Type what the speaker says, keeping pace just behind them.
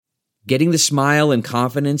Getting the smile and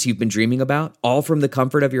confidence you've been dreaming about, all from the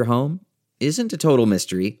comfort of your home, isn't a total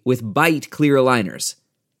mystery with Bite clear aligners.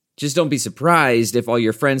 Just don't be surprised if all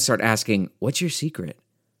your friends start asking, "What's your secret?"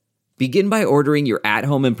 Begin by ordering your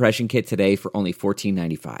at-home impression kit today for only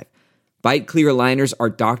 $14.95. Bite clear aligners are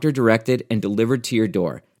doctor-directed and delivered to your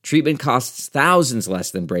door. Treatment costs thousands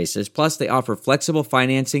less than braces, plus they offer flexible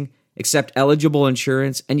financing, accept eligible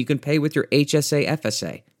insurance, and you can pay with your HSA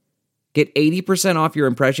FSA. Get 80% off your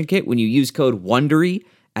impression kit when you use code WONDERY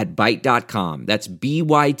at Byte.com. That's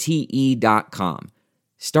BYTE.com.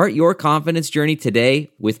 Start your confidence journey today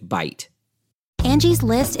with Byte. Angie's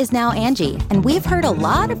List is now Angie, and we've heard a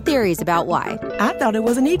lot of theories about why. I thought it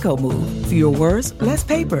was an eco move. Fewer words, less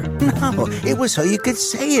paper. No, it was so you could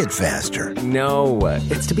say it faster. No,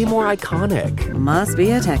 it's to be more iconic. Must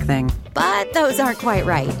be a tech thing. But those aren't quite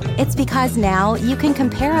right. It's because now you can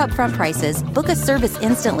compare upfront prices, book a service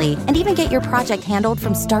instantly, and even get your project handled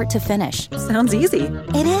from start to finish. Sounds easy.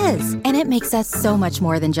 It is, and it makes us so much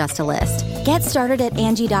more than just a list. Get started at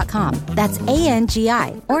Angie.com. That's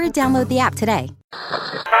ANGI, or download the app today.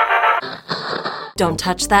 Don't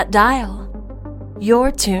touch that dial.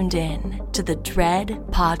 You're tuned in to the Dread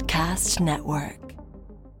Podcast Network.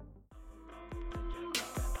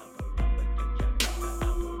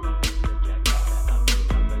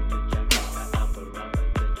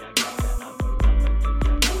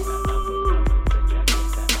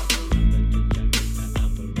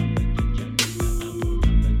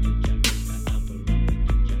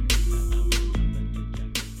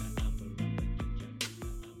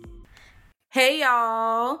 Hey,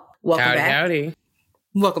 y'all. Welcome back. Howdy.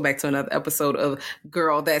 Welcome back to another episode of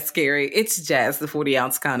Girl That's Scary. It's Jazz, the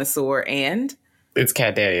 40-ounce connoisseur, and... It's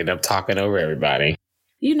Cat Daddy, and I'm talking over everybody.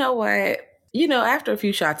 You know what? After a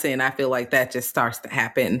few shots in, I feel like that just starts to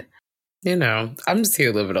happen. I'm just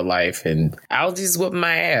here living a life, and allergies whip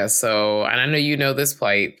my ass, so... And I know you know this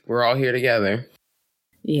plight. We're all here together.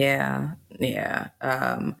 Yeah.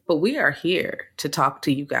 But we are here to talk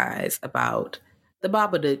to you guys about... The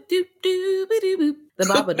Babadook, doop doop doop doop. The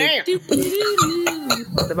Babadook, doop doop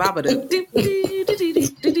doop. The Babadook, doop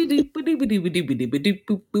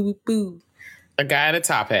doop doop doop. A guy in a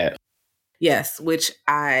top hat. Yes, which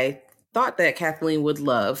I thought that Kathleen would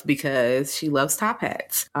love because she loves top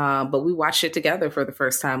hats. But we watched it together for the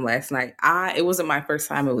first time last night. It wasn't my first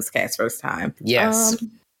time; it was Kat's first time. Yes.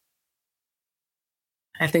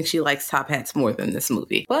 I think she likes top hats more than this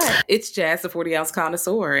movie. But it's Jazz, the 40-ounce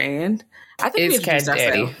connoisseur, and I think it's Cat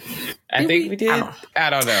Daddy. I think we did.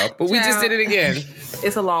 I don't know. But we just did it again.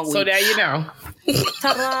 It's a long week. So now you know.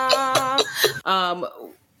 Ta-da!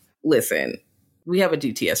 Listen, we have a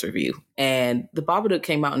GTS review, and The Babadook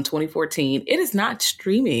came out in 2014. It is not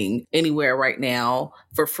streaming anywhere right now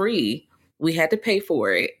for free. We had to pay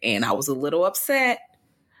for it, and I was a little upset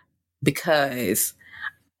because...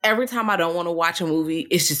 Every time I don't want to watch a movie,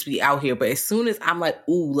 it's just be out here. But as soon as I'm like,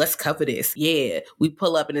 ooh, let's cover this. Yeah. We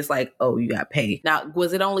pull up and it's like, oh, you got paid. Now,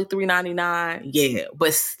 was it only $3.99? Yeah.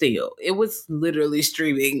 But still, it was literally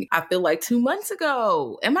streaming, I feel like 2 months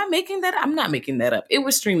ago. Am I making that up? I'm not making that up. It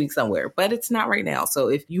was streaming somewhere, but it's not right now. So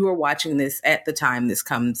if you are watching this at the time this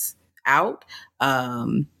comes out,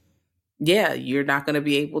 you're not going to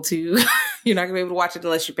be able to... You're not going to be able to watch it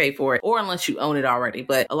unless you pay for it or unless you own it already.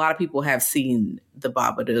 But a lot of people have seen The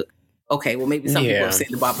Babadook. Okay, well, maybe some people have seen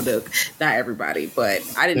The Babadook. Not everybody, but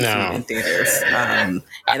I didn't see it in theaters. And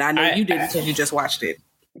I know you didn't because you just watched it.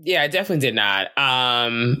 Yeah, I definitely did not. I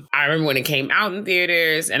remember when it came out in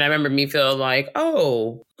theaters, and I remember me feeling like,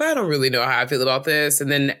 oh, I don't really know how I feel about this. And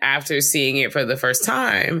then after seeing it for the first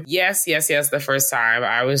time, yes, the first time,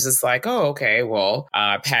 I was just like, oh, okay, well,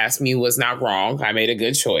 past me was not wrong. I made a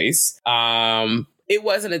good choice. It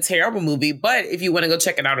wasn't a terrible movie, but if you want to go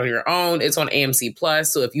check it out on your own, it's on AMC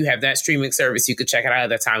Plus. So if you have that streaming service, you could check it out at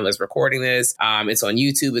the time I was recording this. It's on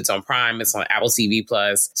YouTube, it's on Prime, it's on Apple TV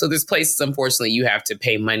Plus. So there's places, unfortunately, you have to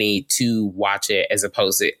pay money to watch it as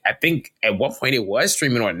opposed to, I think at one point it was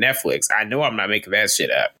streaming on Netflix. I know I'm not making that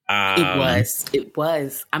shit up. It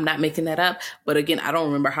was. I'm not making that up. But again, I don't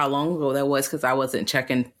remember how long ago that was because I wasn't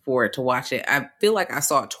checking for it to watch it. I feel like I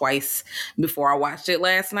saw it twice before I watched it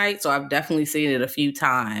last night. So I've definitely seen it a few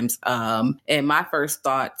times. And my first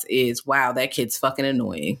thoughts is, wow, that kid's fucking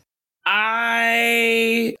annoying.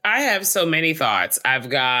 I have so many thoughts. I've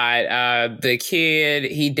got the kid.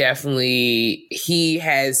 He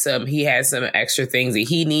has some extra things that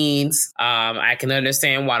he needs. I can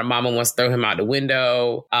understand why the mama wants to throw him out the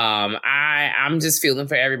window. I'm just feeling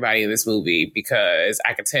for everybody in this movie because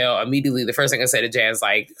I could tell immediately. The first thing I said to Jazz,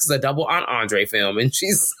 like, this is a double Aunt Andre film, and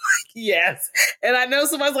she's like, yes. And I know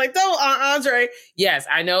somebody's like, double Aunt Andre. Yes,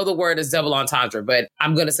 I know the word is double entendre, but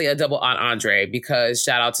I'm gonna say a double Aunt Andre because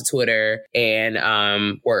shout out to Twitter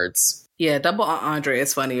and words. Yeah, double Andre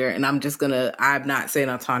is funnier, and I'm not saying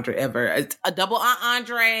entendre ever. It's a double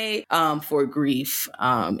Andre for grief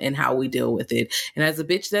and how we deal with it. And as a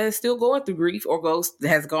bitch that is still going through grief or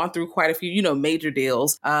has gone through quite a few, major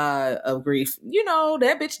deals of grief,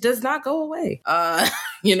 that bitch does not go away.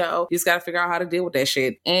 You just got to figure out how to deal with that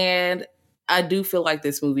shit. And I do feel like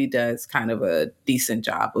this movie does kind of a decent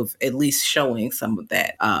job of at least showing some of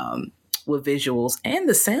that. With visuals and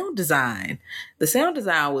the sound design. The sound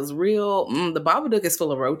design was real. The Babadook is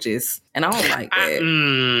full of roaches, and I don't like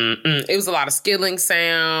that. It was a lot of skilling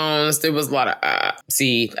sounds. There was a lot of I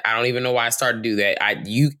don't even know why I started to do that.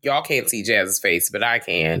 Y'all can't see Jazz's face, but I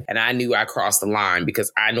can. And I knew I crossed the line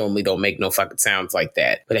because I normally don't make no fucking sounds like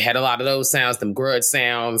that. But it had a lot of those sounds, them grudge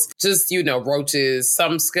sounds, just, roaches,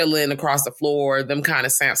 some skilling across the floor, them kind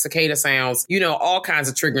of sounds, cicada sounds, all kinds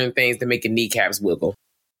of triggering things that make your kneecaps wiggle.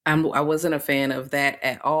 I wasn't a fan of that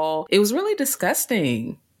at all. It was really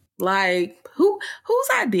disgusting. Like, whose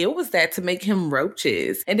idea was that to make him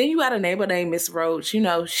roaches? And then you got a neighbor named Miss Roach.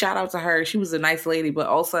 Shout out to her. She was a nice lady. But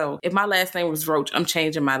also, if my last name was Roach, I'm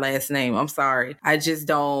changing my last name. I'm sorry. I just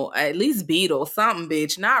don't. At least Beetle, something,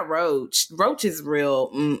 bitch. Not Roach. Roach is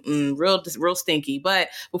real stinky. But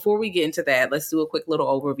before we get into that, let's do a quick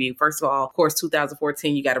little overview. First of all, of course,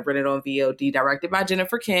 2014, you got to rent it on VOD. Directed by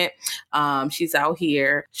Jennifer Kent. She's out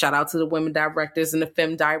here. Shout out to the women directors and the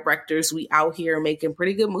femme directors. We out here making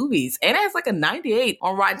pretty good movies. And it has like a 98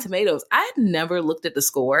 on Rotten Tomatoes. I had never looked at the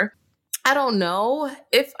score. I don't know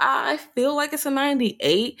if I feel like it's a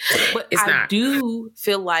 98, but I do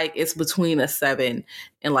feel like it's between a 7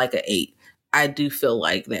 and like an 8. I do feel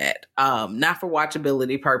like that. Not for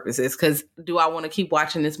watchability purposes, because do I want to keep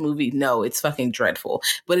watching this movie? No, it's fucking dreadful.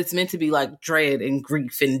 But it's meant to be like dread and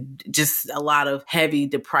grief and just a lot of heavy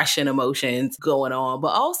depression emotions going on. But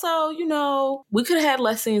also, we could have had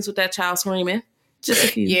less scenes with that child screaming. Just a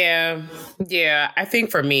few. Yeah. I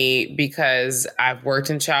think for me, because I've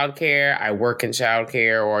worked in childcare, I work in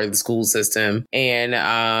childcare or the school system, and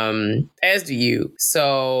as do you.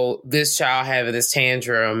 So this child having this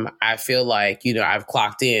tantrum, I feel like, I've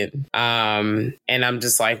clocked in. And I'm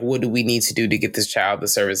just like, what do we need to do to get this child the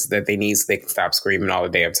services that they need so they can stop screaming all the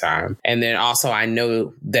damn time? And then also I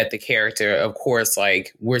know that the character, of course,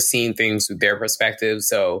 like we're seeing things through their perspective.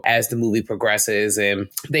 So as the movie progresses and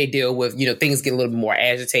they deal with, things get a little more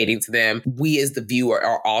agitating to them, we as the viewer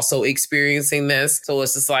are also experiencing this. So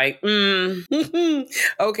it's just like, okay.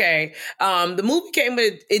 The movie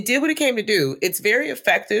it did what it came to do. It's very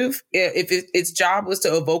effective. Its job was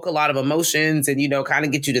to evoke a lot of emotions and, kind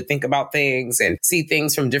of get you to think about things and see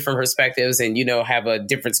things from different perspectives and, have a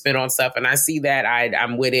different spin on stuff. And I see that.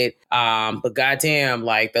 I'm with it. But goddamn,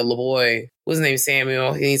 like the little boy, what's his name?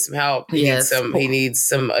 Samuel. He needs some help. He needs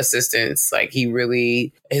some assistance. Like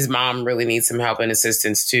his mom really needs some help and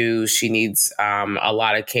assistance too. She needs a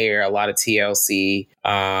lot of care, a lot of TLC.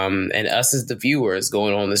 And us as the viewers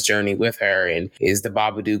going on this journey with her. And is the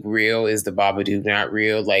Babadook real? Is the Babadook not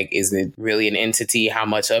real? Like, is it really an entity? How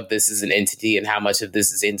much of this is an entity and how much of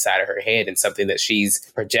this is inside of her head and something that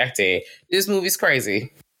she's projected? This movie's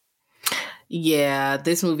crazy. Yeah,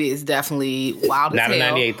 this movie is definitely wild as hell. Not a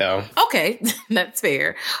 98, though. Okay, that's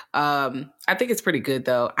fair. I think it's pretty good,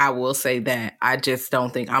 though. I will say that I just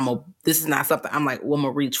don't think this is not something I'm like, well, I'm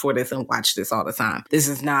going to reach for this and watch this all the time.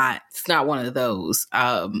 It's not one of those.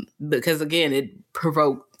 Because, again, it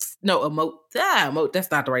provokes, emote,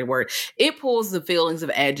 that's not the right word. It pulls the feelings of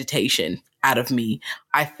agitation out of me.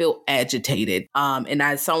 I feel agitated. And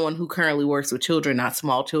as someone who currently works with children, not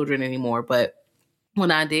small children anymore, but when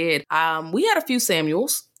I did, we had a few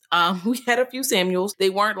Samuels. They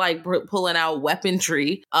weren't like pulling out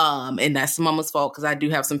weaponry. And that's mama's fault because I do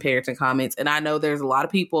have some parenting comments. And I know there's a lot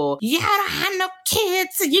of people, I don't have no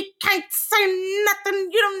kids, so you can't say nothing.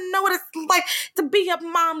 You don't know what it's like to be a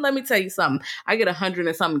mom. Let me tell you something. I get 100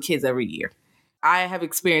 and something kids every year. I have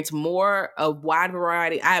experienced more of wide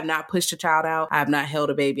variety. I have not pushed a child out. I have not held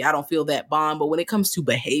a baby. I don't feel that bond. But when it comes to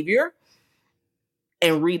behavior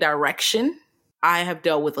and redirection, I have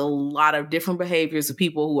dealt with a lot of different behaviors of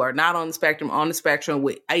people who are not on the spectrum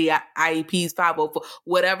with IEPs, 504,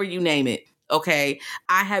 whatever you name it. Okay.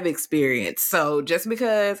 I have experience. So just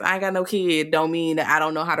because I ain't got no kid don't mean that I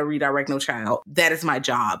don't know how to redirect no child. That is my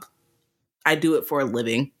job. I do it for a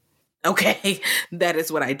living. Okay. That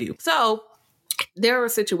is what I do. So there are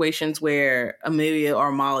situations where Amelia or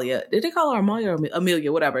Amalia, did they call her Amalia or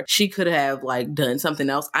Amelia, whatever, she could have like done something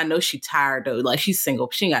else. I know she's tired though. Like she's single.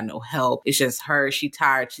 She ain't got no help. It's just her. She's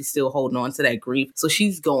tired. She's still holding on to that grief. So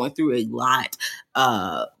she's going through a lot.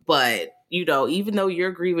 But you know, even though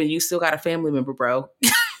you're grieving, you still got a family member, bro.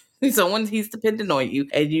 Someone he's dependent on you.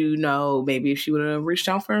 And you know, maybe if she would have reached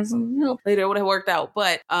out for some help later, it would have worked out.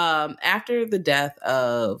 But after the death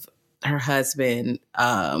of her husband,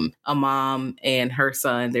 a mom and her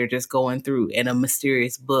son, they're just going through, and a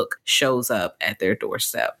mysterious book shows up at their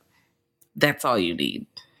doorstep. That's all you need.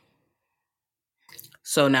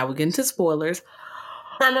 So now we get into spoilers.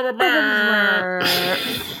 Spoiler alert.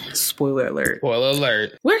 Spoiler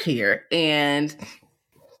alert. We're here, and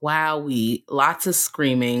lots of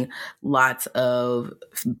screaming, lots of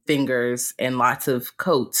fingers, and lots of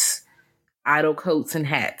coats, idle coats and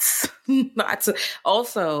hats.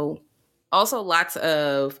 Also lots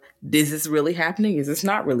of, is this really happening? Is this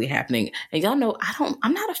not really happening? And y'all know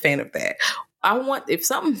I'm not a fan of that. If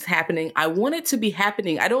something's happening, I want it to be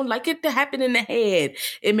happening. I don't like it to happen in the head.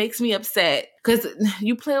 It makes me upset because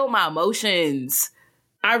you play with my emotions.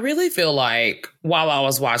 I really feel like while I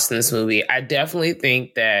was watching this movie, I definitely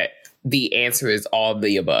think that the answer is all of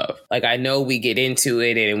the above. Like, I know we get into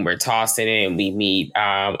it and we're tossing it and we meet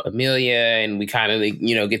Amelia and we kind of,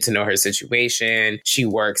 you know, get to know her situation. She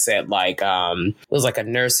works at it was like a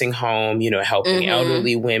nursing home, you know, helping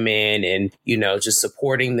elderly women and, you know, just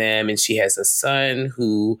supporting them. And she has a son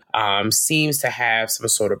who seems to have some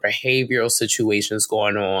sort of behavioral situations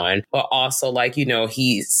going on, but also like, you know,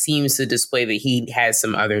 he seems to display that he has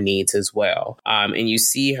some other needs as well. And you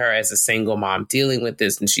see her as a single mom dealing with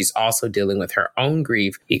this, and she's also dealing with her own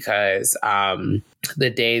grief because the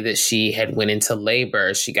day that she had went into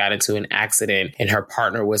labor, she got into an accident and her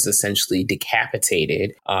partner was essentially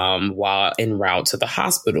decapitated while en route to the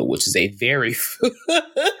hospital, which is a very,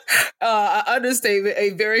 understatement,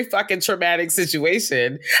 a very fucking traumatic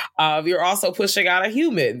situation. You're also pushing out a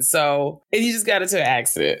human. So, and you just got into an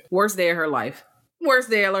accident. Worst day of her life.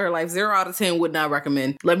 Worst day of her life. 0 out of 10 would not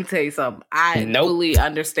recommend. Let me tell you something. I fully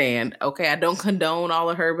understand. Okay, I don't condone all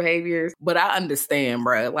of her behaviors, but I understand,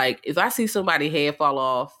 bro. Like, if I see somebody head fall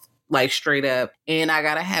off, like straight up, and I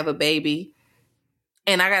gotta have a baby,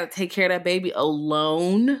 and I gotta take care of that baby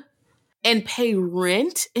alone, and pay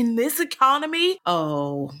rent in this economy,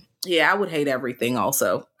 oh, yeah, I would hate everything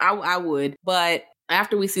also. I would, but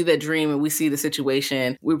after we see that dream and we see the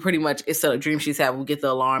situation, it's a dream she's having. We get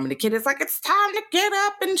the alarm and the kid is like, it's time to get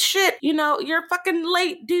up and shit. You know, you're fucking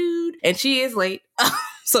late, dude. And she is late.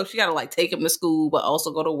 So she got to like take him to school, but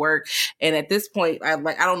also go to work. And at this point, I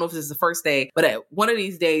don't know if this is the first day, but at one of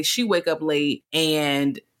these days she wake up late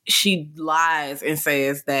and she lies and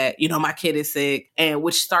says that, you know, my kid is sick, and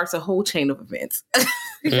which starts a whole chain of events.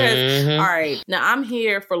 Because, all right, now I'm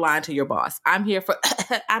here for lying to your boss. I'm here for,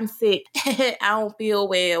 I'm sick. I don't feel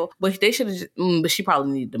well. But they should have, but she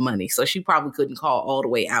probably needed the money. So she probably couldn't call all the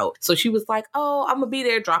way out. So she was like, oh, I'm going to be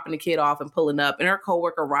there dropping the kid off and pulling up. And her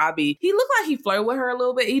coworker, Robbie, he looked like he flirted with her a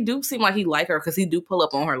little bit. He do seem like he like her because he do pull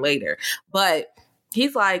up on her later. But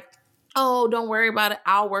he's like, oh, don't worry about it.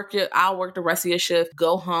 I'll work the rest of your shift.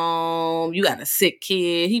 Go home. You got a sick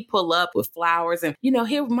kid. He pull up with flowers and, you know,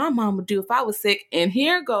 here what my mom would do if I was sick. And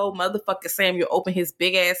here go motherfucker Samuel open his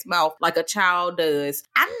big ass mouth like a child does.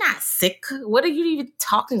 I'm not sick. What are you even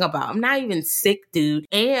talking about? I'm not even sick, dude.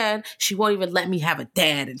 And she won't even let me have a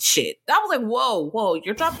dad and shit. I was like, whoa,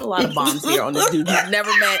 you're dropping a lot of bombs here on this dude you've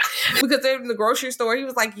never met. Because they're in the grocery store. He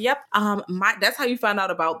was like, yep, that's how you found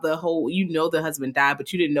out about the whole, you know, the husband died,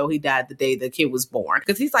 but you didn't know he died the day the kid was born.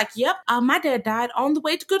 Because he's like, yep, my dad died on the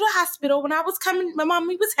way to go to the hospital when I was coming. My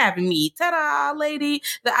mommy was having me. Ta-da, lady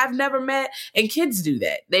that I've never met. And kids do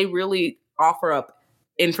that. They really offer up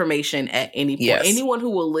information at any point. Yes. Anyone who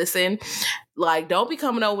will listen, like, don't be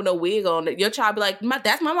coming over with no wig on it. Your child be like,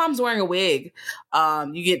 that's my mom's wearing a wig.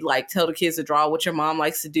 You get like, tell the kids to draw what your mom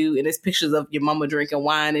likes to do, and it's pictures of your mama drinking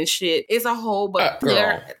wine and shit. It's a whole, but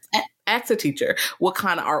ask a teacher what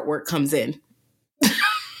kind of artwork comes in.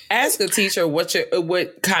 Ask a teacher what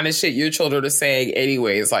kind of shit your children are saying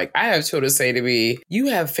anyways. Like, I have children say to me, you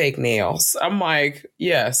have fake nails. I'm like,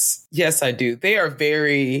 yes, I do. They are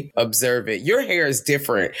very observant. Your hair is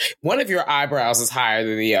different. One of your eyebrows is higher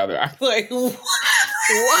than the other. I'm like, what?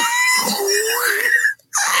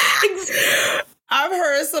 I've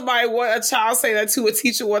heard a child say that to a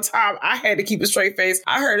teacher one time. I had to keep a straight face.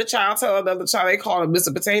 I heard a child tell another child they called him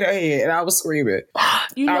Mr. Potato Head, and I was screaming.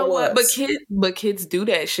 You know what? But kids do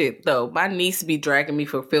that shit though. My niece be dragging me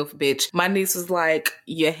for filth, bitch. My niece was like,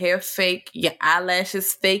 your hair fake, your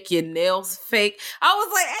eyelashes fake, your nails fake. I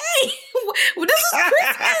was like, hey, this is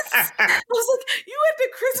Christmas. I was like, you at the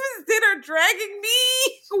Christmas dinner dragging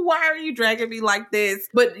me? Why are you dragging me like this?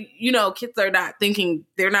 But you know, kids are not thinking.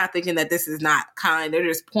 They're not thinking that this is not kind. They're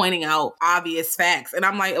just pointing out obvious facts. And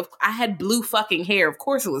I'm like, I had blue fucking hair. Of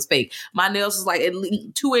course it was fake. My nails was like at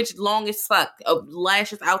least 2 inches long as fuck.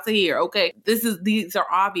 Lashes out to here. Okay, these are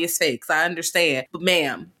obvious fakes. I understand, but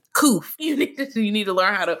ma'am, coof. You need to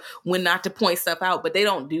learn how to when not to point stuff out. But they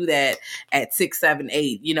don't do that at 6, 7,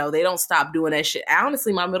 8. You know, they don't stop doing that shit.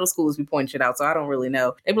 Honestly, my middle schoolers be pointing shit out, so I don't really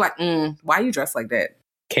know. They be like, why you dressed like that?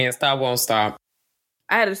 Can't stop, won't stop.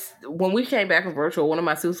 When we came back from virtual, one of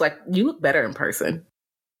my students was like, you look better in person.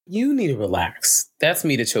 You need to relax. That's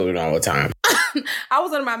me to children all the time. I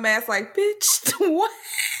was under my mask like, bitch, what?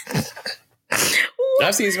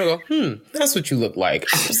 I've seen someone go, that's what you look like.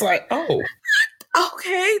 I was like, oh.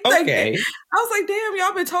 Okay. Okay. I was like, damn,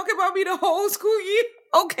 y'all been talking about me the whole school year?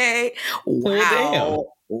 Okay. Wow. Well, damn.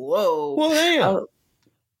 Whoa. Well, damn.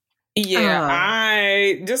 Yeah,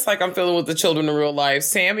 I just like I'm feeling with the children in real life.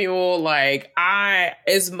 Samuel, like I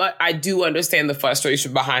do understand the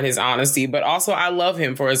frustration behind his honesty, but also I love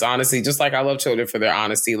him for his honesty, just like I love children for their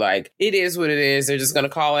honesty. Like it is what it is. They're just gonna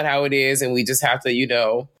call it how it is, and we just have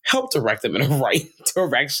to, help direct them in the right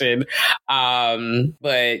direction.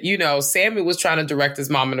 But Samuel was trying to direct his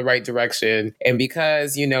mom in the right direction, and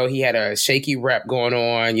because he had a shaky rep going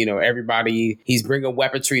on, he's bringing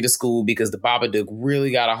weaponry to school because the Babadook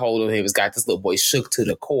really got a hold of him. He's got this little boy shook to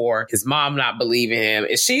the core. His mom not believing him,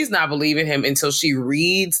 and she's not believing him until she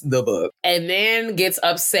reads the book and then gets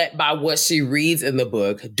upset by what she reads in the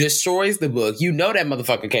book, destroys the book. That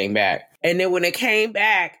motherfucker came back. And then when it came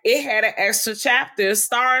back, it had an extra chapter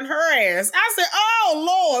starring her ass. I said,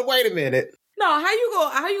 oh, Lord, wait a minute. No, how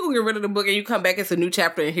you go get rid of the book and you come back, it's a new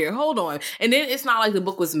chapter in here. Hold on. And then it's not like the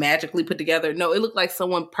book was magically put together. No, it looked like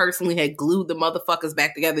someone personally had glued the motherfuckers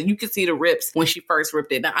back together. You can see the rips when she first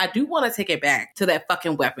ripped it. Now, I do want to take it back to that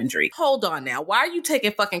fucking weaponry. Hold on now. Why are you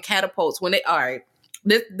taking fucking catapults when all right,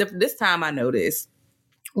 this time I noticed.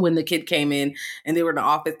 When the kid came in and they were in the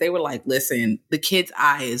office, they were like, listen, the kid's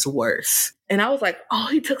eye is worse. And I was like, oh,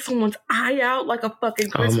 he took someone's eye out like a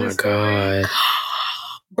fucking Christmas God.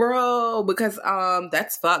 Bro, because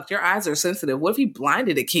that's fucked. Your eyes are sensitive. What if he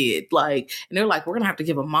blinded a kid? And they're like, we're gonna have to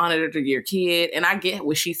give a monitor to your kid. And I get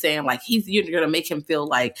what she's saying. Like, you're gonna make him feel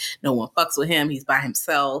like no one fucks with him. He's by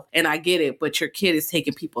himself. And I get it, but your kid is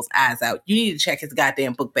taking people's eyes out. You need to check his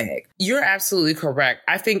goddamn book bag. You're absolutely correct.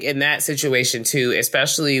 I think in that situation too,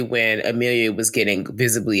 especially when Amelia was getting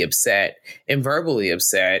visibly upset and verbally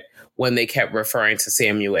upset when they kept referring to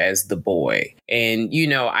Samuel as the boy. And,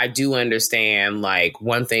 I do understand,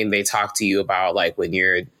 one thing they talk to you about, when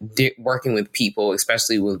you're working with people,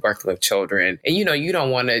 especially with working with children, and,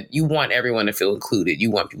 you want everyone to feel included. You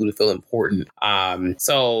want people to feel important.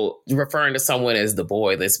 So referring to someone as the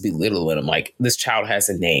boy, let's belittle him. This child has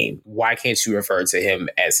a name. Why can't you refer to him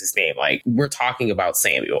as his name? We're talking about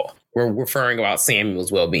Samuel. We're referring about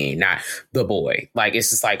Samuel's well-being, not the boy. It's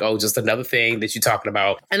just just another thing that you're talking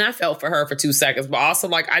about. And I felt for her for 2 seconds, but also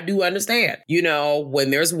I do understand,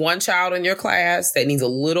 when there's one child in your class that needs a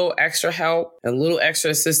little extra help and a little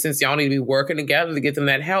extra assistance, y'all need to be working together to get them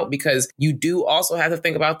that help, because you do also have to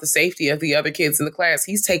think about the safety of the other kids in the class.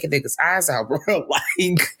 He's taking niggas' eyes out, bro.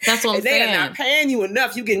 That's what I'm saying. They are not paying you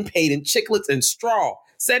enough. You getting paid in chiclets and straw.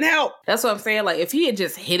 Send help. That's what I'm saying. If he had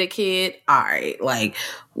just hit a kid, all right,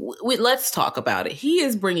 let's talk about it. He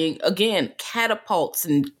is bringing, again, catapults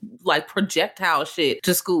and projectile shit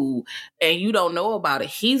to school, and you don't know about it.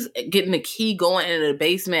 He's getting the key going in the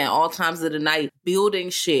basement at all times of the night,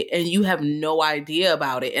 building shit, and you have no idea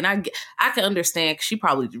about it. And I can understand, 'cause she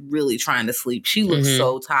probably really trying to sleep. She looks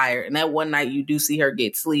so tired. And that one night you do see her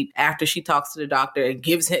get sleep after she talks to the doctor and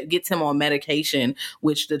gets him on medication,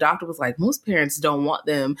 which the doctor was like, most parents don't want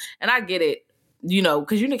them. And I get it.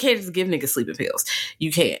 Because you can't just give niggas sleeping pills.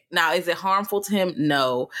 You can't. Now, is it harmful to him?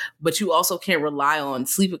 No. But you also can't rely on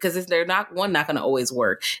sleep, because they're not going to always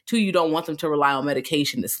work. 2, you don't want them to rely on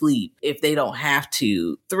medication to sleep if they don't have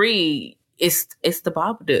to. 3, it's the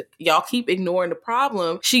Babadook. Y'all keep ignoring the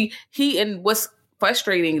problem. And what's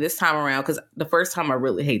frustrating this time around, because the first time I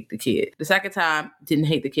really hated the kid. The second time, didn't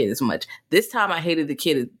hate the kid as much. This time I hated the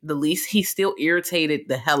kid the least. He still irritated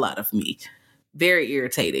the hell out of me. Very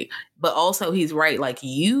irritating. But also he's right. Like,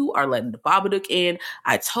 you are letting the Babadook in.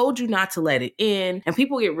 I told you not to let it in. And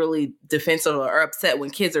people get really defensive or upset when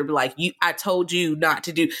kids are like, I told you not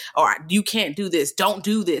to do, or you can't do this. Don't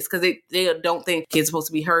do this. Because they don't think kids are supposed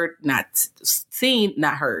to be heard, not seen,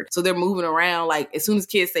 not heard. So they're moving around. Like, as soon as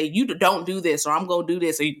kids say, you don't do this, or I'm going to do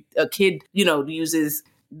this, or a kid, uses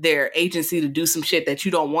their agency to do some shit that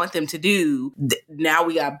you don't want them to do, now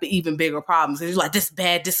we got even bigger problems. It's like, this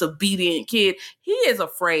bad, disobedient kid. He is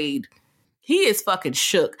afraid. He is fucking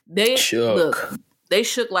shook. They shook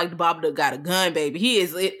like the Babadook got a gun, baby.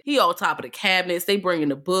 He on top of the cabinets. They bringing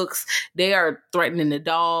the books. They are threatening the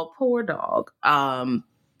dog. Poor dog. I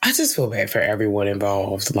just feel bad for everyone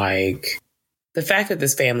involved. Like, the fact that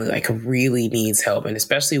this family really needs help, and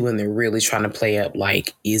especially when they're really trying to play up,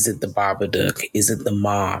 like, is it the Babadook? Is it the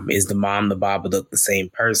mom? Is the mom the Babadook the same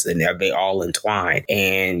person? Are they all entwined?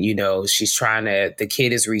 And, she's the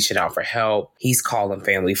kid is reaching out for help. He's calling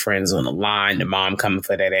family friends on the line. The mom coming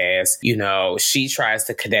for that ass. She tries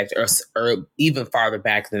to connect, or even farther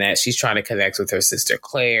back than that, she's trying to connect with her sister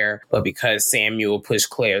Claire. But because Samuel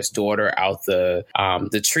pushed Claire's daughter out the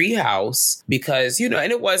treehouse, because, and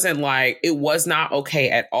it was not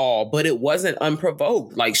okay at all, but it wasn't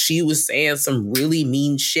unprovoked. Like, she was saying some really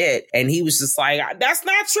mean shit, and he was just like, that's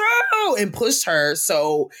not true, and pushed her.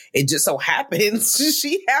 So it just so happens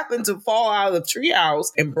she happened to fall out of the treehouse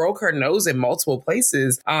and broke her nose in multiple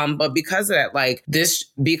places. But because of that,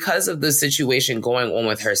 because of the situation going on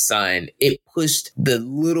with her son, it pushed the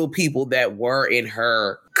little people that were in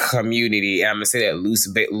her community, and I'm gonna say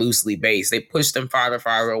that loosely based, they pushed them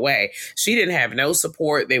farther away. She didn't have no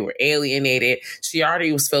support. They were alienated. She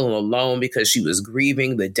already was feeling alone because she was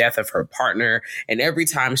grieving the death of her partner, and every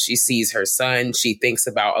time she sees her son, she thinks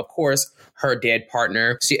about, of course, her dead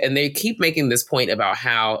partner. And they keep making this point about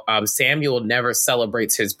how Samuel never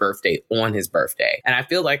celebrates his birthday on his birthday. And I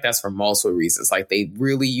feel like that's for multiple reasons. Like, they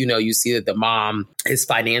really, you see that the mom is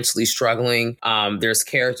financially struggling. There's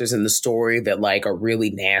characters in the story that are really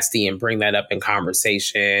nasty and bring that up in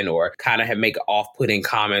conversation, or kind of make off-putting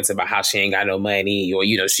comments about how she ain't got no money, or,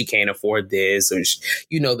 she can't afford this, or,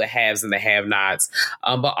 the haves and the have-nots.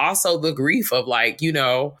 But also the grief of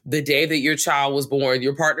the day that your child was born,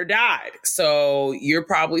 your partner died. So you're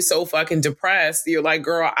probably so fucking depressed. You're like,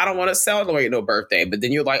 girl, I don't want to celebrate no birthday. But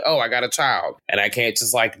then you're like, oh, I got a child, and I can't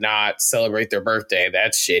just not celebrate their birthday.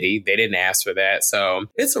 That's shitty. They didn't ask for that. So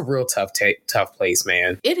it's a real tough place,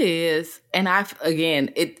 man. It is. And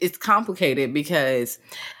it's complicated because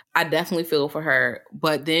I definitely feel for her.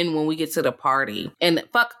 But then when we get to the party, and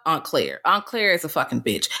fuck Aunt Claire. Aunt Claire is a fucking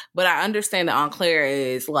bitch. But I understand that Aunt Claire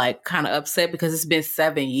is kind of upset because it's been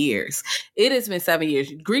 7 years. It has been 7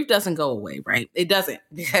 years. Grief doesn't go away, right? It doesn't.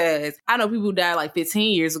 Because I know people who died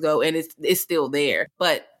 15 years ago and it's still there.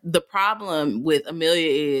 But the problem with Amelia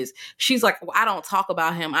is she's like, well, I don't talk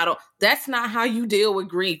about him. That's not how you deal with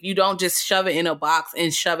grief. You don't just shove it in a box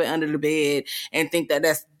and shove it under the bed and think that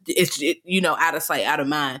that's out of sight, out of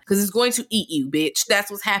mind, because it's going to eat you, bitch. That's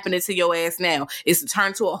what's happening to your ass now. It's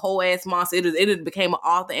turned to a whole ass monster. It became an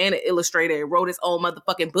author and an illustrator and wrote its own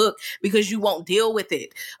motherfucking book because you won't deal with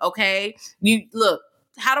it. Okay, you look.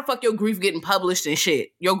 How the fuck your grief getting published and shit?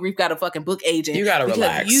 Your grief got a fucking book agent. You gotta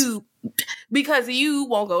relax. Because you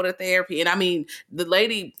won't go to therapy. And I mean, the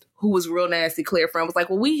lady who was real nasty, Claire friend, was like,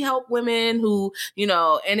 well, we help women who,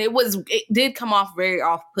 and it did come off very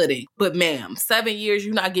off-putting. But ma'am, 7 years,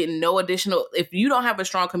 you're not getting no additional. If you don't have a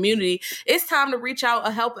strong community, it's time to reach out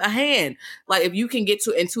a hand. Like, if you can get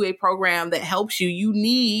into a program that helps you, you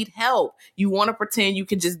need help. You want to pretend you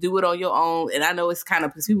can just do it on your own. And I know it's kind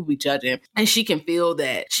of because people be judging, and she can feel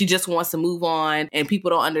that she just wants to move on, and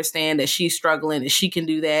people don't understand that she's struggling and she can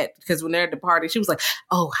do that. Because when they're at the party, she was like,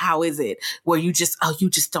 oh, how is it where you just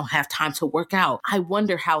don't have time to work out? I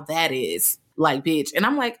wonder how that is. Like, bitch. And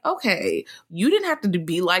I'm like, okay, you didn't have to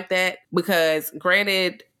be like that, because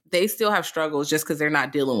granted, they still have struggles just because they're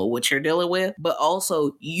not dealing with what you're dealing with. But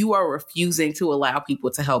also, you are refusing to allow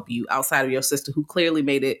people to help you outside of your sister, who clearly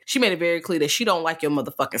made it very clear that she don't like your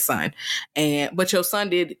motherfucking son. But your son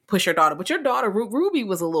did push your daughter. But your daughter, Ruby,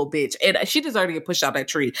 was a little bitch, and she deserved to get pushed out that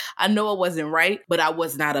tree. I know it wasn't right, but I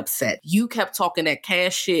was not upset. You kept talking that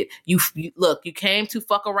cash shit. You came to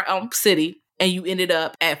fuck around city, and you ended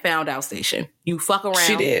up at Found Out Station. You fuck around.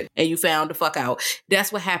 She did. And you found the fuck out.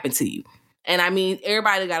 That's what happened to you. And I mean,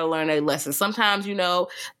 everybody got to learn their lesson. Sometimes,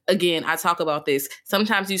 again, I talk about this.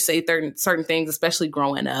 Sometimes you say certain things, especially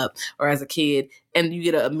growing up or as a kid, and you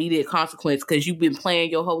get an immediate consequence because you've been playing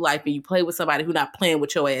your whole life, and you play with somebody who's not playing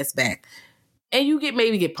with your ass back. And you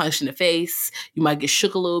maybe get punched in the face. You might get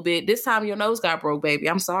shook a little bit. This time your nose got broke, baby.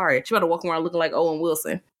 I'm sorry. She better walk around looking like Owen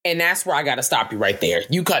Wilson. And that's where I got to stop you right there.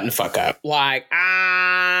 You cutting the fuck up. Like,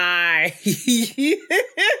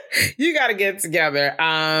 you got to get together.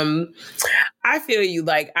 I feel you.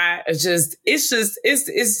 Like, it's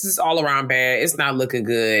just all around bad. It's not looking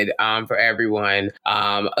good, for everyone.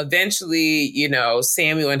 Eventually, you know,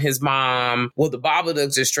 Samuel and his mom, well, the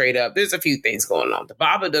Babadook just straight up, there's a few things going on. The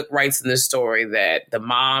Babadook writes in the story that the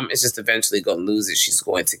mom is just eventually going to lose it. She's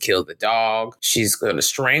going to kill the dog. She's going to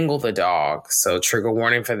strangle the dog. So trigger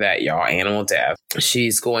warning for that, y'all. Animal death.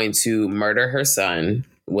 She's going to murder her son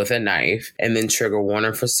with a knife, and then trigger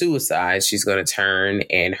warning for suicide. She's going to turn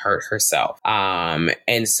and hurt herself.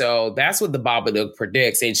 And so that's what the Babadook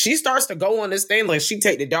predicts. And she starts to go on this thing, like she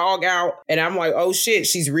take the dog out, and I'm like, oh shit,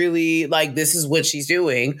 she's really like, this is what she's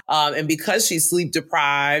doing. And because she's sleep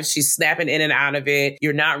deprived, she's snapping in and out of it.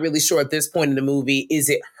 You're not really sure at this point in the movie, is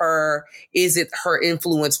it her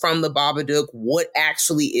influence from the Babadook? What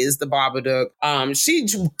actually is the Babadook? She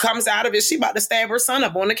comes out of it, she about to stab her son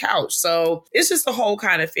up on the couch. So it's just a whole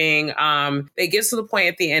kind of thing. They get to the point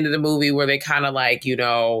at the end of the movie where they kind of like, you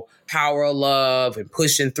know, power of love and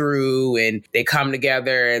pushing through, and they come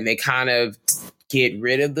together and they kind of get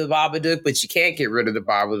rid of the Babadook, but you can't get rid of the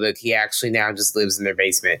Babadook. He actually now just lives in their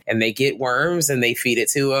basement, and they get worms and they feed it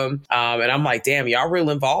to him. And I'm like, damn, y'all real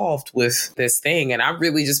involved with this thing. And I've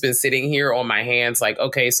really just been sitting here on my hands like,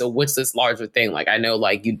 okay, so what's this larger thing? Like, I know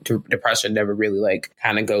like depression never really like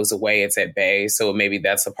kind of goes away. It's at bay. So maybe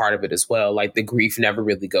that's a part of it as well. Like the grief never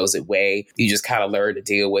really goes away. You just kind of learn to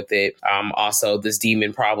deal with it. Also, this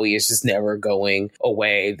demon probably is just never going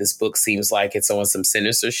away. This book seems like it's on some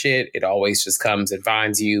sinister shit. It always just comes and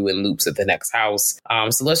finds you and loops at the next house.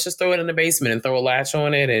 So let's just throw it in the basement and throw a latch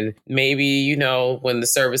on it. And maybe, you know, when the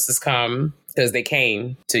services come, because they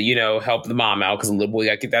came to, you know, help the mom out because the little boy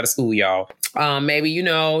got kicked out of school, y'all. Maybe, you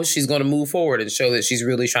know, she's going to move forward and show that she's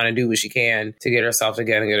really trying to do what she can to get herself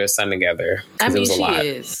together and get her son together. I mean, she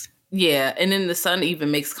is. Yeah, and then the son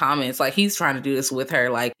even makes comments like he's trying to do this with her.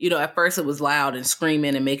 Like, you know, at first it was loud and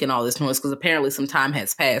screaming and making all this noise because apparently some time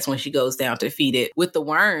has passed when she goes down to feed it with the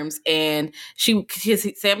worms. And Sam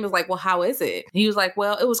was like, well, how is it? He was like,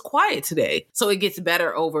 well, it was quiet today. So it gets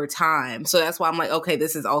better over time. So that's why I'm like, okay,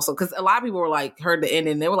 this is also because a lot of people were like, heard the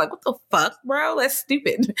ending and they were like, what the fuck, bro? That's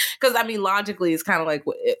stupid. Because I mean, logically, it's kind of like,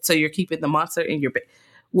 so you're keeping the monster in your bed.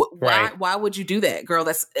 Why would you do that, girl?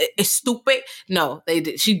 It's stupid. No, they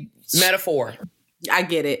did. Metaphor. I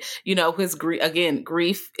get it. You know, because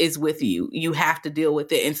grief is with you. You have to deal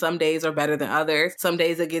with it. And some days are better than others. Some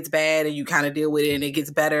days it gets bad and you kind of deal with it and it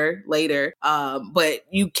gets better later. But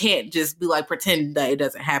you can't just be like, pretend that it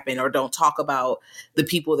doesn't happen or don't talk about the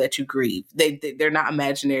people that you grieve. They're not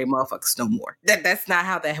imaginary motherfuckers no more. That's not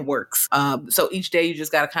how that works. So each day you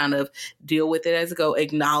just got to kind of deal with it as it go,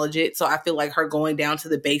 acknowledge it. So I feel like her going down to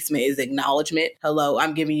the basement is acknowledgement. Hello,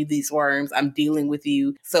 I'm giving you these worms. I'm dealing with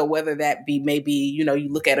you. So whether that be maybe, you know,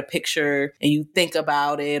 you look at a picture and you think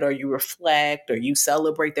about it or you reflect or you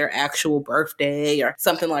celebrate their actual birthday or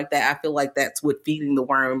something like that. I feel like that's what feeding the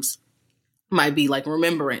worms might be, like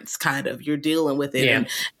remembrance kind of. You're dealing with it. Yeah. And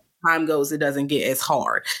time goes, it doesn't get as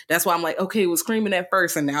hard. That's why I'm like, okay, it was screaming at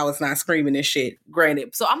first and now it's not screaming and shit.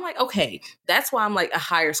 Granted. So I'm like, okay, that's why I'm like a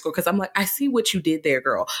higher score. Cause I'm like, I see what you did there,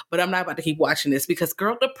 girl, but I'm not about to keep watching this because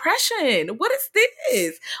girl, depression, what is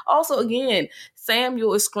this? Also, again,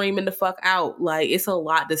 Samuel is screaming the fuck out. Like it's a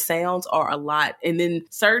lot. The sounds are a lot. And then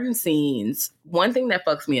certain scenes, one thing that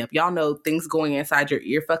fucks me up, y'all know things going inside your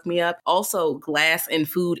ear fuck me up. Also glass and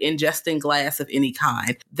food, ingesting glass of any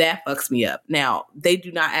kind. That fucks me up. Now, they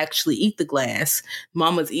do not actually eat the glass.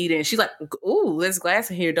 Mama's eating. She's like, ooh, there's glass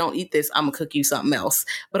in here. Don't eat this. I'm going to cook you something else.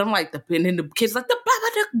 But I'm like, and then the kid's like, the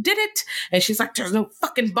Babadook did it. And she's like, there's no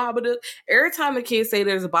fucking Babadook. Every time the kids say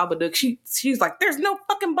there's a Babadook, she's like, there's no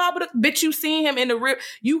fucking Babadook. Bitch, you seen him in the rib.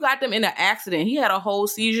 You got them in an accident. He had a whole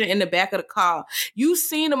seizure in the back of the car. You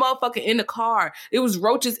seen the motherfucker in the car. It was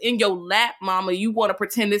roaches in your lap, mama. You want to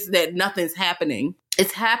pretend that nothing's happening.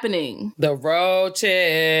 It's happening. The roaches.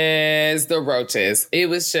 It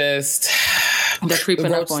was just they're creeping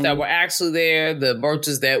the roaches up on that you. were actually there, the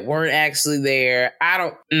roaches that weren't actually there. I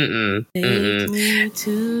don't. Take me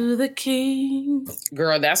to the king.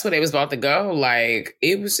 Girl, that's where they was about to go. Like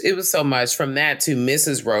it was so much from that to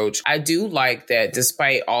Mrs. Roach. I do like that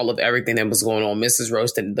despite all of everything that was going on, Mrs.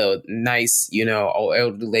 Roach, the nice, you know, old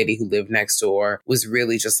elderly lady who lived next door was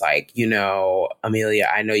really just like, you know,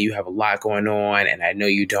 Amelia, I know you have a lot going on, and I know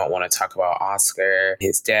you don't want to talk about Oscar,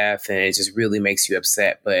 his death, and it just really makes you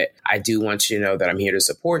upset. But I do want you to know that I'm here to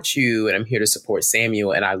support you, and I'm here to support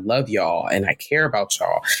Samuel, and I love y'all, and I care about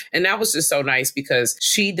y'all. And that was just so nice because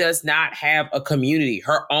she does not have a community.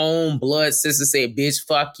 Her own blood sister said, bitch,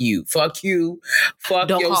 fuck you, fuck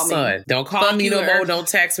Don't your call son. me. Don't call Fuck me you, no more. Don't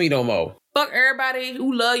text me no more. Fuck everybody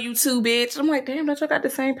who love you too, bitch. I'm like, damn, don't you got the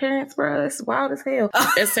same parents, bro? It's wild as hell.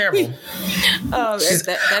 It's terrible.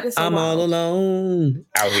 That is so I'm wild. all alone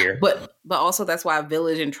out here. But also that's why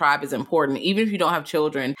village and tribe is important. Even if you don't have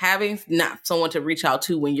children, having not someone to reach out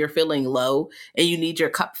to when you're feeling low and you need your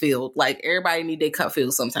cup filled. Like everybody need their cup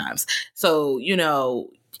filled sometimes. So, you know,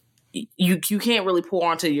 you can't really pour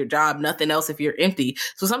onto your job nothing else if you're empty.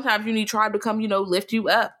 So sometimes you need tribe to come, you know, lift you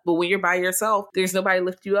up. But when you're by yourself, there's nobody to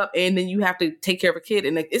lift you up, and then you have to take care of a kid.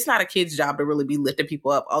 And it's not a kid's job to really be lifting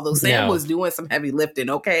people up. Although Sam was doing some heavy lifting,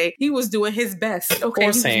 okay? He was doing his best, okay? Poor He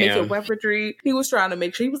was Sam. making weaponry. He was trying to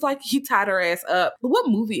make sure. He was like, he tied her ass up. But what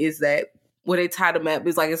movie is that? Where they tied them up?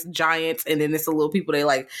 It's like it's giants, and then it's the little people. They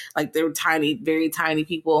like they're tiny, very tiny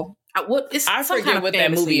people. I forget what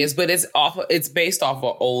that movie is, but it's based off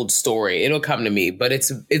an old story. It'll come to me, but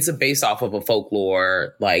it's based off of a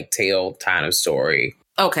folklore like tale kind of story.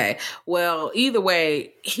 Okay, well, either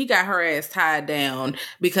way, he got her ass tied down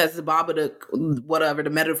because the Babadook, whatever the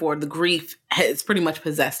metaphor, the grief has pretty much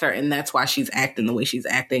possessed her, and that's why she's acting the way she's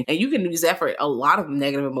acting. And you can use that for a lot of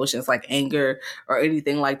negative emotions like anger or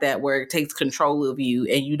anything like that, where it takes control of you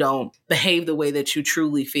and you don't behave the way that you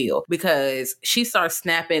truly feel. Because she starts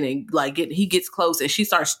snapping and he gets close and she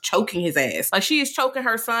starts choking his ass. Like she is choking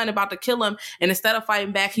her son, about to kill him, and instead of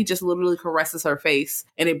fighting back, he just literally caresses her face,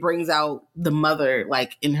 and it brings out the mother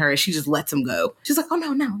in her, and she just lets him go. She's like, oh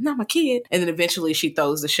no, not my kid. And then eventually she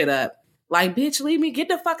throws the shit up. Like, bitch, leave me. Get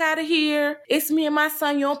the fuck out of here. It's me and my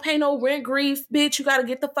son. You don't pay no rent, grief. Bitch, you got to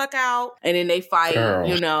get the fuck out. And then they fight,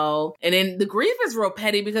 you know. And then the grief is real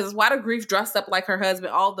petty because it's why the grief dressed up like her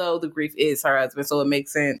husband, although the grief is her husband, so it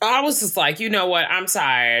makes sense. I was just like, you know what? I'm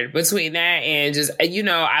tired between that and just, you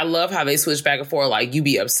know, I love how they switch back and forth. Like, you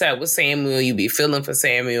be upset with Samuel. You be feeling for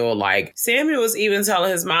Samuel. Like, Samuel was even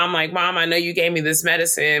telling his mom, like, Mom, I know you gave me this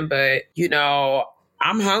medicine, but, you know,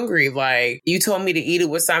 I'm hungry. Like, you told me to eat it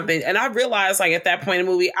with something. And I realized, like, at that point in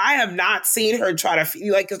the movie, I have not seen her try to feed,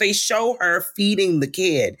 like, because they show her feeding the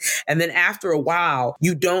kid. And then after a while,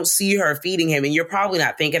 you don't see her feeding him. And you're probably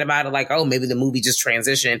not thinking about it like, oh, maybe the movie just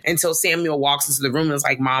transitioned until Samuel walks into the room and is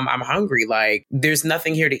like, Mom, I'm hungry. Like, there's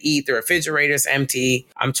nothing here to eat. The refrigerator's empty.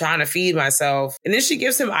 I'm trying to feed myself. And then she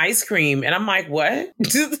gives him ice cream. And I'm like, what?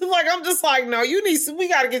 I'm just like, no, we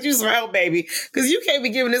got to get you some help, baby. Because you can't be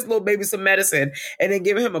giving this little baby some medicine and then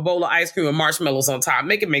giving him a bowl of ice cream and marshmallows on top.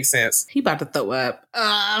 Make it make sense. He about to throw up.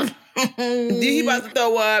 He about to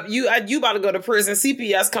throw up. You about to go to prison.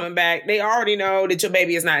 CPS coming back. They already know that your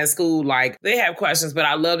baby is not in school. Like, they have questions, but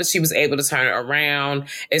I love that she was able to turn it around,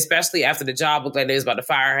 especially after the job looked like they was about to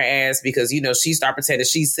fire her ass because, you know, she started pretending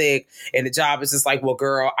she's sick and the job is just like, well,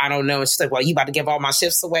 girl, I don't know. And she's like, well, you about to give all my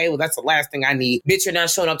shifts away? Well, that's the last thing I need. Bitch, you're not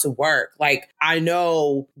showing up to work. Like, I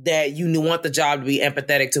know that you want the job to be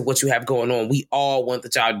empathetic to what you have going on. We all want the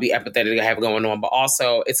job to be empathetic to have going on, but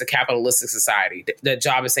also it's a capitalistic society. The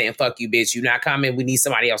job is saying, fuck you, bitch. You're not coming. We need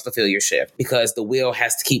somebody else to fill your shift because the wheel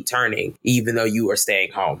has to keep turning, even though you are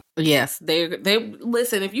staying home. Yes, they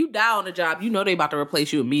listen. If you die on the job, you know they about to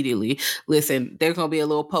replace you immediately. Listen, there's gonna be a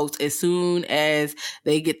little post as soon as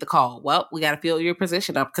they get the call. Well, we got to fill your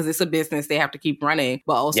position up because it's a business. They have to keep running,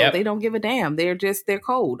 but also they don't give a damn. They're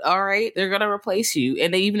cold. All right, they're gonna replace you,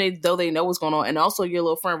 and though they know what's going on, and also your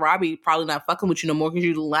little friend Robbie probably not fucking with you no more because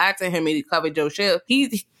you lied to him and he covered your shift.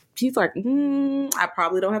 He's like, I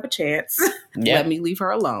probably don't have a chance. Let me leave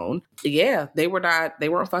her alone. Yeah, they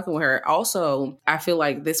weren't fucking with her. Also, I feel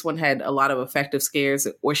like this one had a lot of effective scares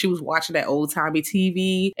where she was watching that old timey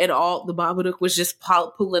TV and all the Babadook was just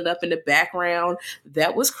pulling up in the background.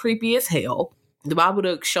 That was creepy as hell. The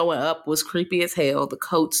Babadook showing up was creepy as hell. The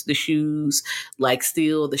coats, the shoes, like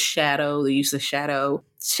still the shadow, the use of shadow.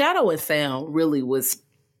 Shadow and sound really was...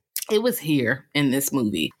 It was here in this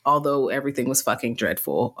movie, although everything was fucking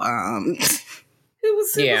dreadful. It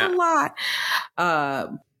was a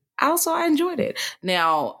lot. Also, I enjoyed it.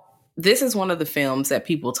 Now, this is one of the films that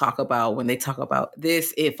people talk about when they talk about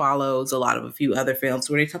this. It follows a few other films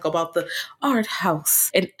where they talk about the art house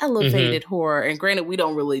and elevated horror. And granted, we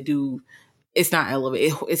don't really do... It's not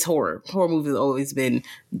elevated. It's horror. Horror movies have always been,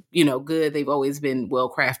 you know, good. They've always been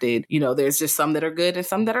well crafted. You know, there's just some that are good and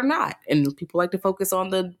some that are not. And people like to focus on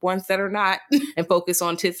the ones that are not and focus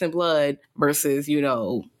on tits and blood versus, you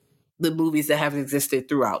know, the movies that have existed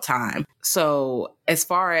throughout time. So as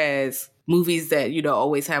far as movies that, you know,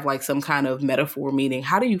 always have like some kind of metaphor meaning,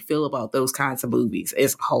 how do you feel about those kinds of movies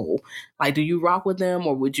as a whole? Like, do you rock with them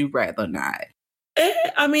or would you rather not?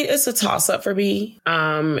 I mean, it's a toss up for me.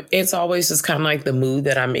 It's always just kind of like the mood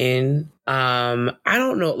that I'm in. I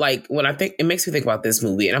don't know, like when I think, it makes me think about this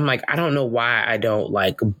movie and I'm like, I don't know why I don't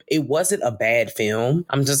like, it wasn't a bad film.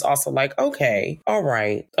 I'm just also like, okay, all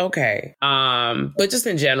right, okay. But just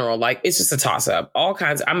in general, like, it's just a toss up. All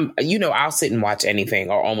kinds, I'll sit and watch anything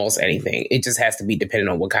or almost anything. It just has to be depending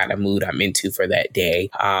on what kind of mood I'm into for that day.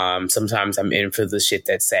 Sometimes I'm in for the shit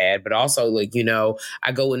that's sad, but also like, you know,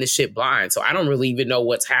 I go into shit blind. So I don't really even know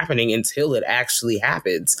what's happening until it actually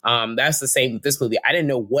happens. That's the same with this movie. I didn't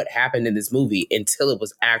know what happened in this movie until it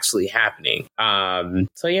was actually happening.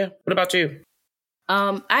 So yeah, what about you?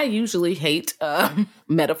 I usually hate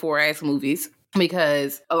metaphor ass movies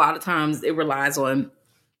because a lot of times it relies on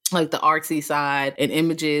like the artsy side and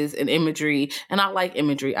images and imagery. And I like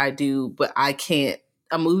imagery, I do, but I can't.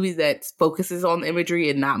 A movie that focuses on imagery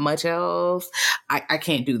and not much else, I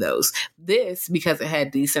can't do those. This, because it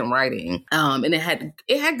had decent writing, and it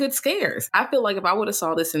had good scares. I feel like if I would have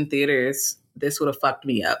saw this in theaters, this would have fucked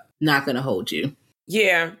me up. Not gonna hold you.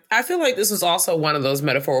 Yeah, I feel like this was also one of those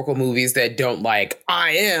metaphorical movies that don't like,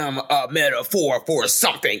 I am a metaphor for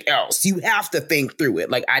something else. You have to think through it.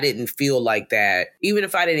 Like, I didn't feel like that. Even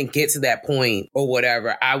if I didn't get to that point or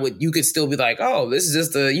whatever, you could still be like, oh, this is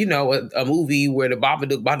just a movie where the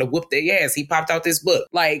Babadook about to whoop their ass. He popped out this book.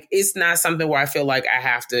 Like, it's not something where I feel like I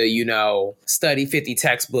have to, study 50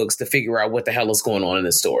 textbooks to figure out what the hell is going on in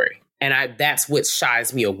the story. And that's what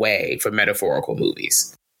shies me away from metaphorical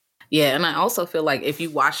movies. Yeah, and I also feel like if you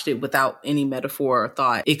watched it without any metaphor or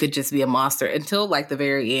thought, it could just be a monster until like the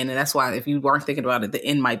very end. And that's why if you weren't thinking about it, the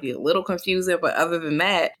end might be a little confusing. But other than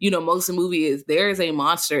that, most of the movie is there is a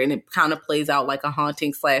monster and it kind of plays out like a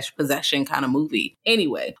haunting / possession kind of movie.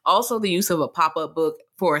 Anyway, also the use of a pop-up book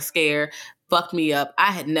for a scare fucked me up.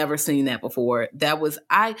 I had never seen that before. That was,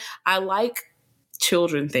 I like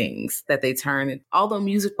children things that they turn. Although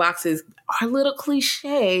music boxes are a little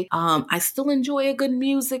cliche, I still enjoy a good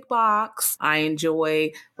music box. I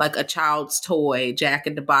enjoy like a child's toy, Jack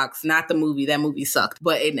in the Box, not the movie, that movie sucked,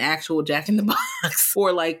 but an actual Jack in the Box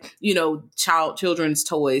or like, children's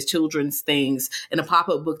toys, children's things. And a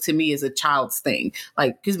pop-up book to me is a child's thing.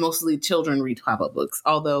 Like, because mostly children read pop-up books,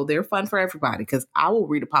 although they're fun for everybody because I will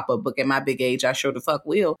read a pop-up book at my big age. I sure the fuck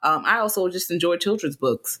will. I also just enjoy children's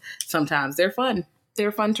books. Sometimes they're fun.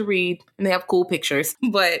 They're fun to read and they have cool pictures,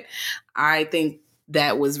 but I think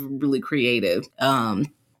that was really creative.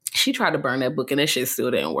 She tried to burn that book and that shit still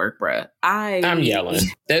didn't work, bruh. I'm yelling.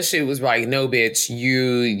 That shit was like, no, bitch,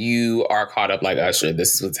 you are caught up like Usher.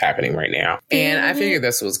 This is what's happening right now. And I figured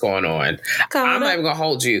this was going on. I'm not even going to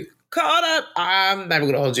hold you. Caught up. I'm never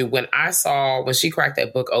going to hold you. When she cracked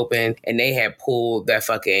that book open and they had pulled that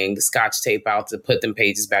fucking scotch tape out to put them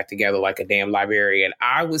pages back together like a damn librarian,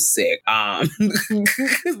 I was sick.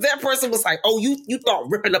 That person was like, oh, you thought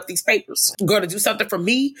ripping up these papers going to do something for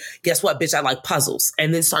me? Guess what, bitch? I like puzzles.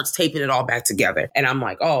 And then starts taping it all back together. And I'm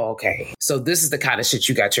like, oh, okay. So this is the kind of shit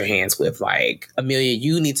you got your hands with. Like, Amelia,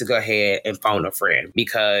 you need to go ahead and phone a friend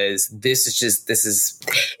because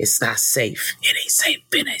it's not safe. It ain't safe.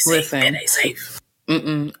 It ain't safe. It ain't safe.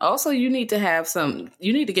 Also, you need to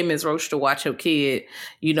get Ms. Roach to watch your kid,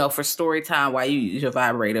 for story time while you use your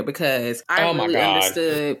vibrator, because I really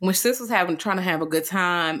understood when sis was trying to have a good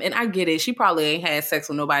time. And I get it. She probably ain't had sex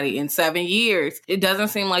with nobody in 7 years. It doesn't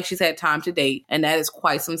seem like she's had time to date. And that is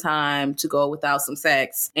quite some time to go without some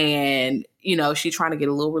sex. And she's trying to get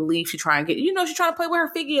a little relief. She's trying to play with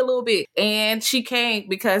her figgy a little bit. And she can't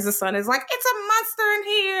because the son is like, it's a monster in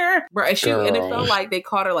here. Bro, and it felt like they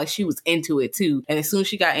caught her like she was into it too. And as soon as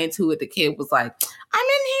she got into it, the kid was like, I'm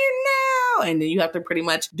in here now. And then you have to pretty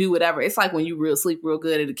much do whatever. It's like when you sleep real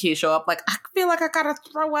good and the kids show up like, I feel like I gotta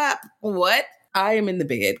throw up. What? I am in the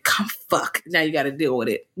bed. Come fuck. Now you got to deal with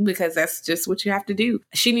it because that's just what you have to do.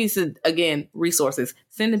 She needs to, again, resources.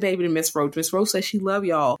 Send the baby to Miss Roach. Miss Roach says she love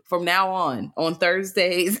y'all. From now on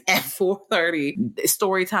Thursdays at 4:30,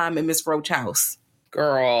 story time at Miss Roach house.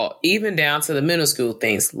 Girl, even down to the middle school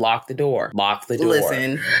things, lock the door.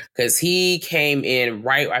 Listen. Because he came in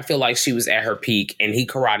right, I feel like she was at her peak and he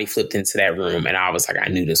karate flipped into that room and I was like, I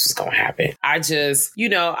knew this was going to happen. I just,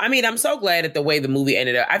 I'm so glad at the way the movie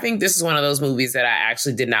ended up. I think this is one of those movies that I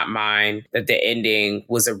actually did not mind that the ending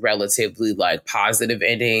was a relatively like positive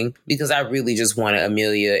ending because I really just wanted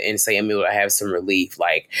Amelia to have some relief.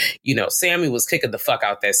 Like, Sammy was kicking the fuck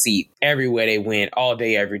out that seat everywhere they went all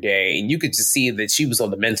day, every day. And you could just see that she she was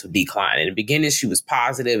on the mental decline. In the beginning, she was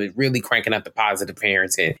positive and really cranking up the positive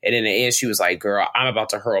parenting. And in the end, she was like, girl, I'm about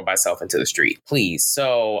to hurl myself into the street. Please.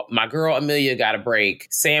 So my girl Amelia got a break.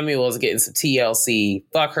 Samuel is getting some TLC.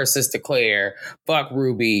 Fuck her sister Claire. Fuck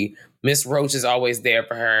Ruby. Miss Roach is always there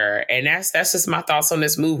for her. And that's just my thoughts on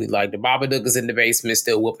this movie. Like, the Babadook is in the basement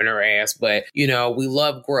still whooping her ass. But, you know, we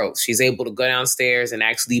love growth. She's able to go downstairs and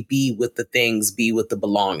actually be with the things, be with the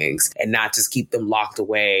belongings, and not just keep them locked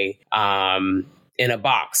away in a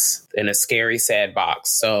box, in a scary, sad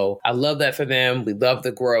box. So I love that for them. We love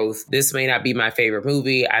the growth. This may not be my favorite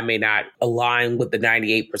movie. I may not align with the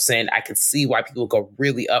 98%. I could see why people go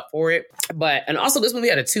really up for it. But, and also this movie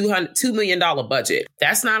had a $2 million budget.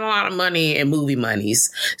 That's not a lot of money in movie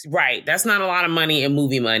monies. Right. That's not a lot of money in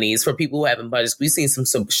movie monies for people who haven't budgets. We've seen some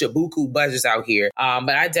shabuku budgets out here.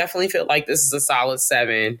 But I definitely feel like this is a solid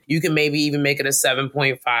 7. You can maybe even make it a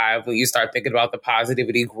 7.5 when you start thinking about the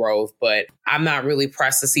positivity growth. But I'm not really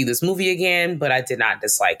pressed to see this movie again, but I did not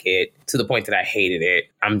dislike it to the point that I hated it.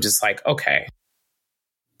 I'm just like, okay,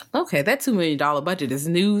 that $2 million budget is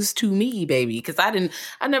news to me, baby, because I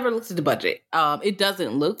never looked at the budget. It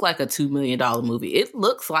doesn't look like a $2 million movie. It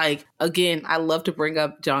looks like, again, I love to bring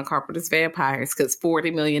up John Carpenter's Vampires, because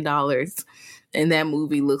 $40 million in that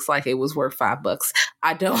movie looks like it was worth $5.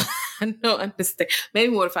 I don't understand.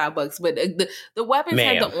 Maybe more than $5, but the weapons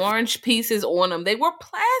had the orange pieces on them. They were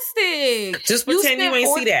plastic. Just pretend you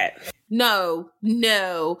ain't see that. No.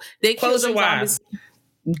 They Close your eyes.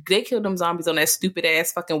 They killed them zombies on that stupid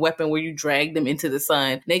ass fucking weapon where you drag them into the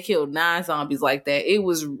sun. They killed 9 zombies like that. It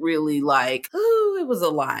was really like, ooh, it was a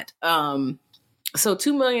lot. So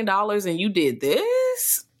 $2 million and you did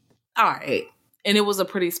this? All right. And it was a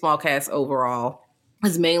pretty small cast overall.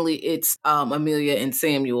 It's mainly Amelia and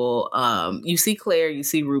Samuel. You see Claire, you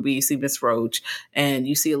see Ruby, you see Miss Roach, and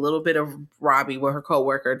you see a little bit of Robbie with her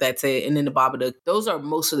coworker. That's it. And then the Babadook. Those are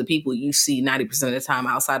most of the people you see 90% of the time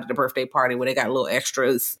outside of the birthday party where they got little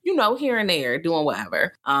extras, you know, here and there doing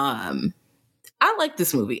whatever. I like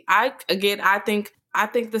this movie. I think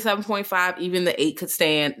the 7.5, even the 8 could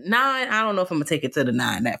stand. 9, I don't know if I'm gonna take it to the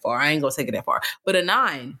 9 that far. I ain't gonna take it that far. But an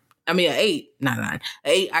 8, not a 9. An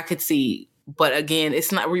 8 I could see. But again,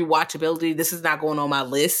 it's not rewatchability. This is not going on my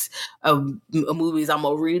list of movies I'm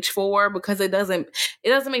gonna reach for, because it doesn't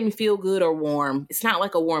make me feel good or warm. It's not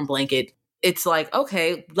like a warm blanket. It's like,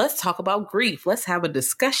 okay, let's talk about grief. Let's have a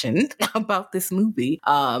discussion about this movie.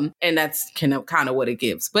 And that's kind of what it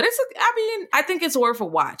gives. But I think it's worth a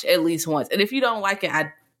watch at least once. And if you don't like it,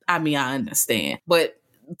 I understand. But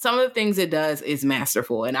some of the things it does is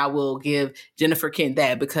masterful, and I will give Jennifer Kent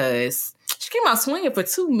that, because she came out swinging for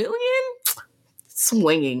 $2 million.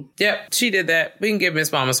 Swinging. Yep, she did that. We can give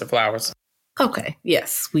Miss Mama some flowers. Okay,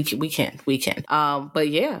 yes, we can. But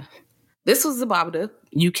yeah, this was the Babadook.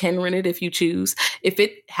 You can rent it if you choose. If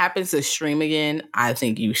it happens to stream again, I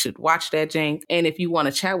think you should watch that, jank. And if you want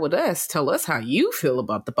to chat with us, tell us how you feel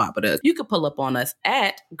about the Babadook. You can pull up on us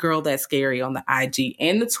at Girl That's Scary on the IG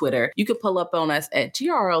and the Twitter. You can pull up on us at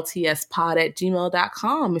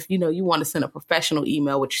grltspod@gmail.com if you want to send a professional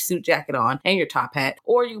email with your suit jacket on and your top hat.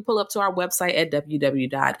 Or you can pull up to our website at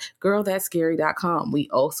www.girlthatscary.com. We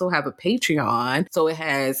also have a Patreon, so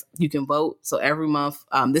you can vote. So every month,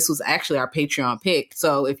 this was actually our Patreon pick.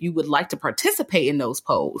 So if you would like to participate in those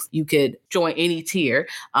polls, you could join any tier.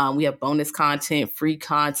 We have bonus content, free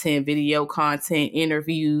content, video content,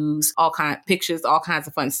 interviews, pictures, all kinds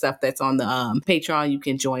of fun stuff that's on the Patreon. You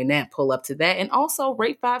can join that, pull up to that, and also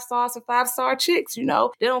rate 5 stars for 5-star chicks. They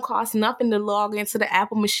don't cost nothing to log into the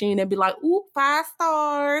Apple machine and be like, ooh, 5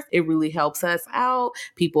 stars. It really helps us out.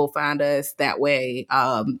 People find us that way.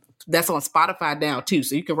 That's on Spotify now too,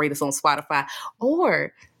 so you can rate us on Spotify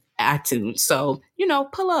or iTunes. So,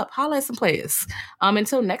 pull up, holla at some players.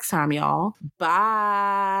 Until next time, y'all.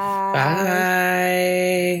 Bye.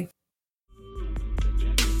 Bye.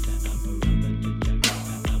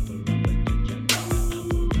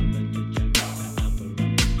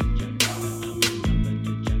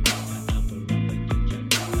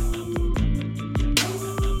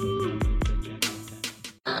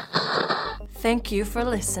 Thank you for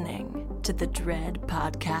listening to the Dread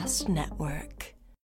Podcast Network.